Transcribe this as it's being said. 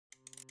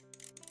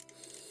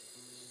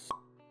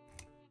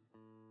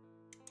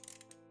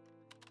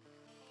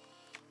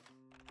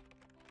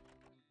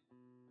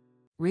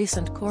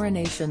Recent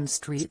Coronation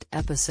Street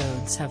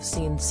episodes have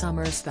seen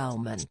Summer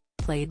Spellman,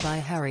 played by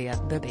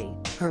Harriet Bibby,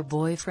 her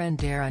boyfriend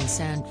Darren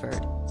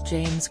Sanford,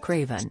 James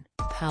Craven,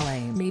 pal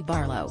Amy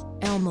Barlow,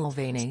 Elle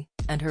Mulvaney,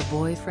 and her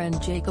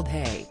boyfriend Jacob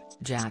Hay,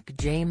 Jack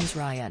James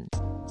Ryan.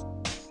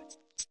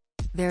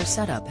 Their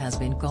setup has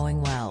been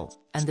going well,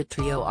 and the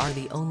trio are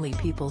the only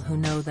people who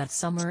know that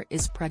Summer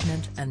is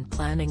pregnant and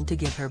planning to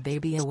give her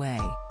baby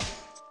away.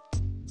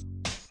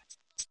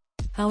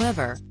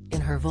 However, in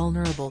her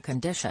vulnerable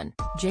condition,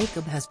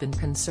 Jacob has been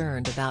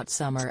concerned about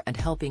Summer and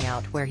helping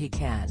out where he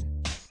can.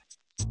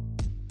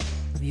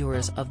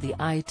 Viewers of the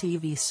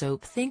ITV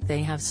soap think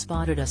they have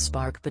spotted a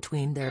spark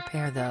between their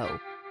pair though.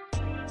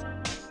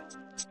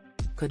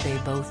 Could they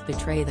both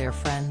betray their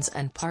friends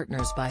and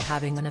partners by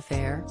having an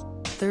affair?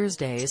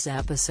 Thursday's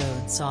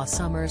episode saw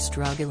Summer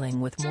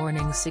struggling with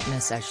morning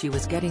sickness as she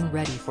was getting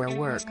ready for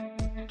work.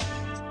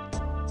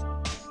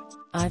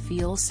 "I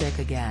feel sick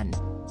again,"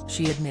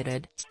 she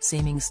admitted,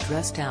 seeming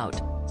stressed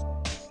out.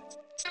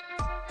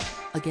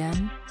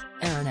 "Again?"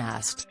 Aaron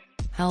asked.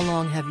 "How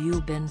long have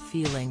you been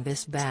feeling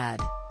this bad?"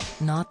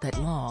 "Not that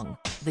long,"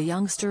 the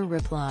youngster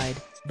replied,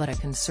 but a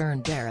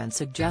concerned Darren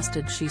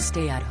suggested she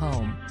stay at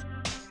home.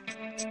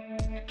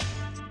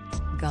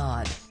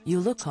 "God, you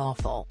look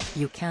awful,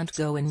 you can't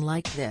go in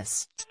like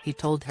this," he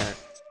told her.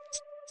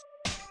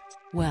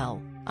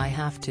 "Well, I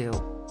have to,"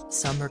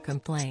 Summer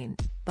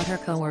complained, but her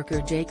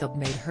coworker Jacob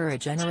made her a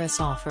generous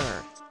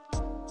offer.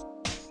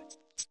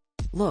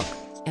 "Look,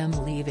 I'm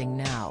leaving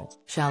now,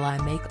 shall I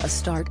make a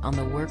start on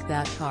the work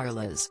that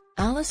Carla's,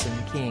 Alison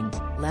King,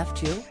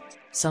 left you?"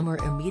 Summer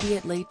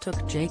immediately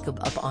took Jacob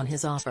up on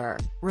his offer,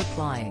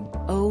 replying,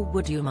 "Oh,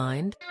 would you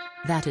mind?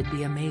 That'd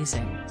be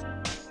amazing."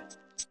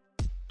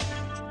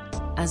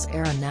 As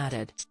Aaron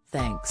added,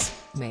 "Thanks,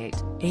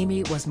 mate,"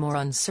 Amy was more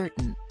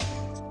uncertain.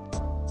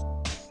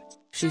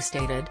 She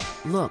stated,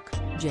 "Look,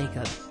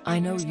 Jacob, I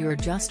know you're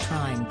just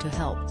trying to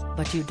help,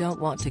 but you don't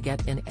want to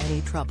get in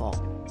any trouble."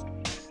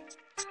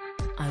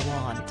 "I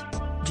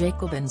want,"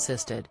 Jacob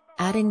insisted,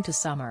 adding to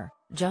Summer,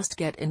 "just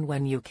get in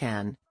when you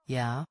can,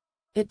 yeah?"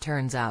 It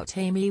turns out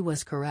Amy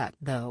was correct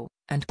though,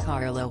 and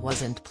Carla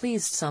wasn't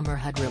pleased Summer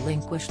had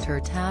relinquished her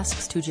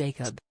tasks to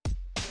Jacob.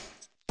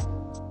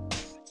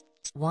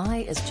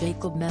 "Why is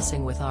Jacob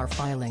messing with our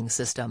filing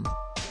system?"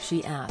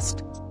 she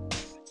asked.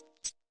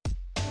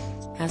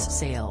 "Has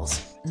sales,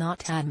 not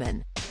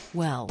admin.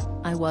 Well,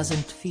 I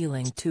wasn't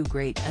feeling too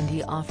great and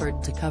he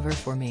offered to cover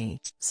for me,"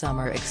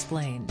 Summer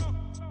explained.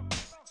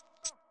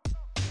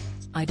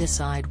 "I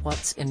decide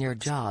what's in your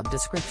job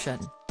description,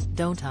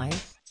 don't I?"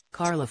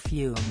 Carla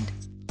fumed.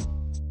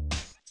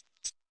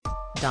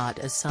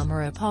 As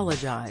Summer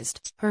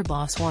apologized, her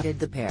boss wanted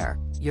the pair,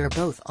 "You're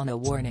both on a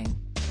warning."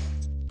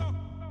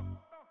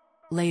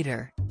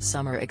 Later,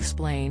 Summer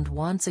explained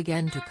once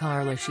again to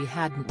Carla she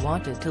hadn't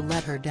wanted to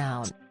let her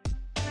down.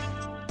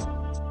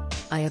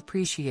 "I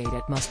appreciate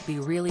it must be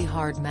really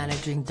hard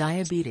managing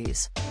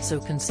diabetes, so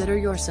consider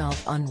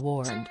yourself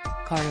unwarned,"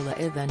 Carla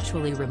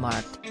eventually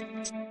remarked.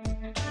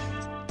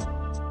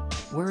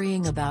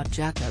 Worrying about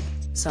Jacob,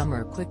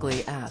 Summer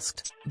quickly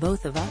asked,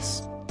 "Both of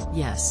us?"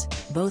 "Yes,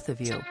 both of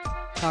you,"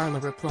 Carla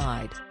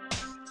replied.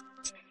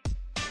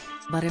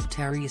 "But if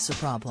Terry's a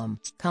problem,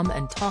 come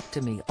and talk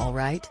to me,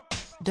 alright?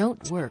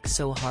 Don't work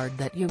so hard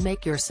that you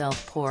make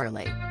yourself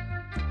poorly."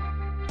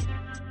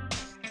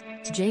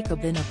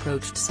 Jacob then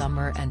approached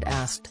Summer and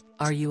asked,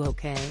 "Are you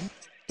okay?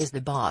 Is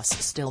the boss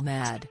still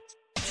mad?"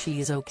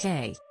 "She's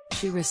okay,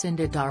 she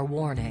rescinded our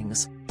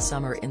warnings,"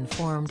 Summer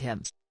informed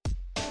him.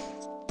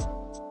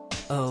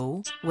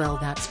 "Oh, well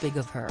that's big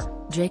of her,"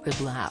 Jacob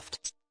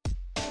laughed.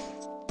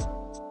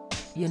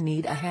 "You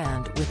need a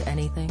hand with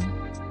anything?"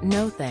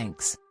 "No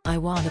thanks, I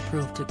want to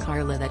prove to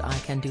Carla that I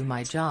can do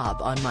my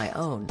job on my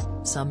own,"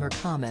 Summer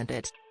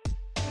commented.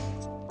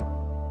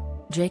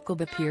 Jacob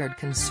appeared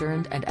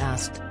concerned and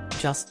asked,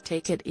 "Just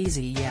take it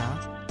easy yeah?"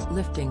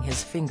 Lifting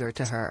his finger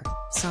to her,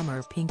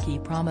 Summer pinky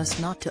promised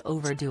not to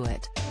overdo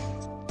it.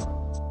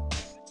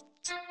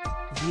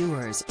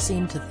 Viewers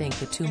seem to think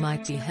the two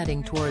might be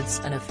heading towards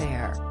an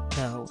affair,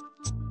 though.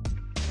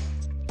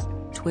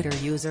 Twitter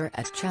user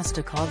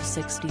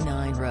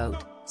 @Chestakov69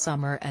 wrote,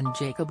 "Summer and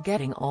Jacob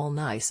getting all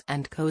nice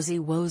and cozy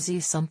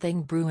wozy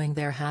something brewing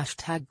there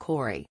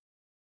 #Corey."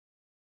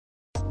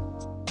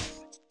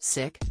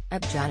 Sick,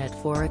 @Janet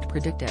Forritt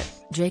predicted,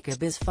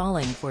 Jacob is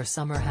falling for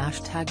Summer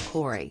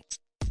 #Corey.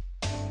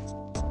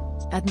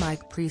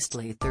 Mike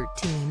Priestley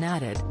 13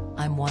 added,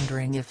 "I'm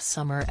wondering if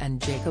Summer and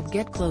Jacob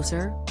get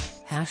closer?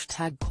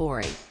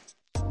 #Corey.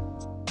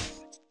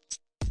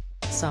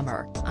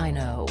 Summer, I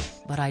know,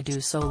 but I do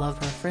so love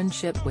her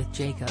friendship with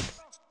Jacob.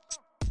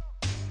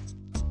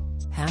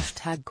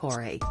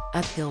 #Corey,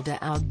 @Hilda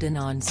Ogden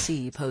on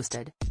C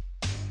posted.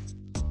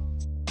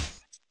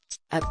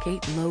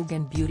 @Kate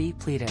Logan Beauty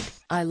pleaded,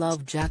 "I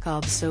love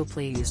Jacob so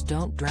please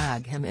don't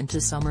drag him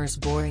into Summer's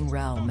boring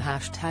realm."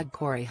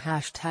 #Corey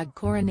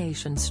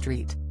 #Coronation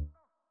Street.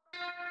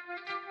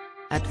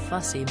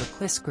 @Fussy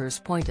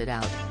McQuiskers pointed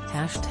out,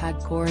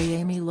 #Corey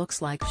Amy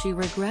looks like she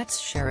regrets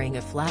sharing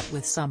a flat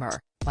with Summer,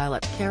 while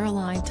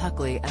 @Caroline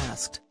Tuckley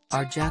asked,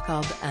 Are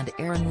Jacob and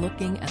Aaron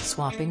looking at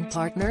swapping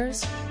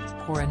partners?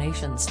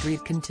 Coronation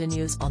Street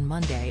continues on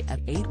Monday at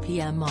 8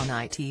 p.m. on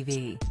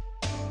ITV.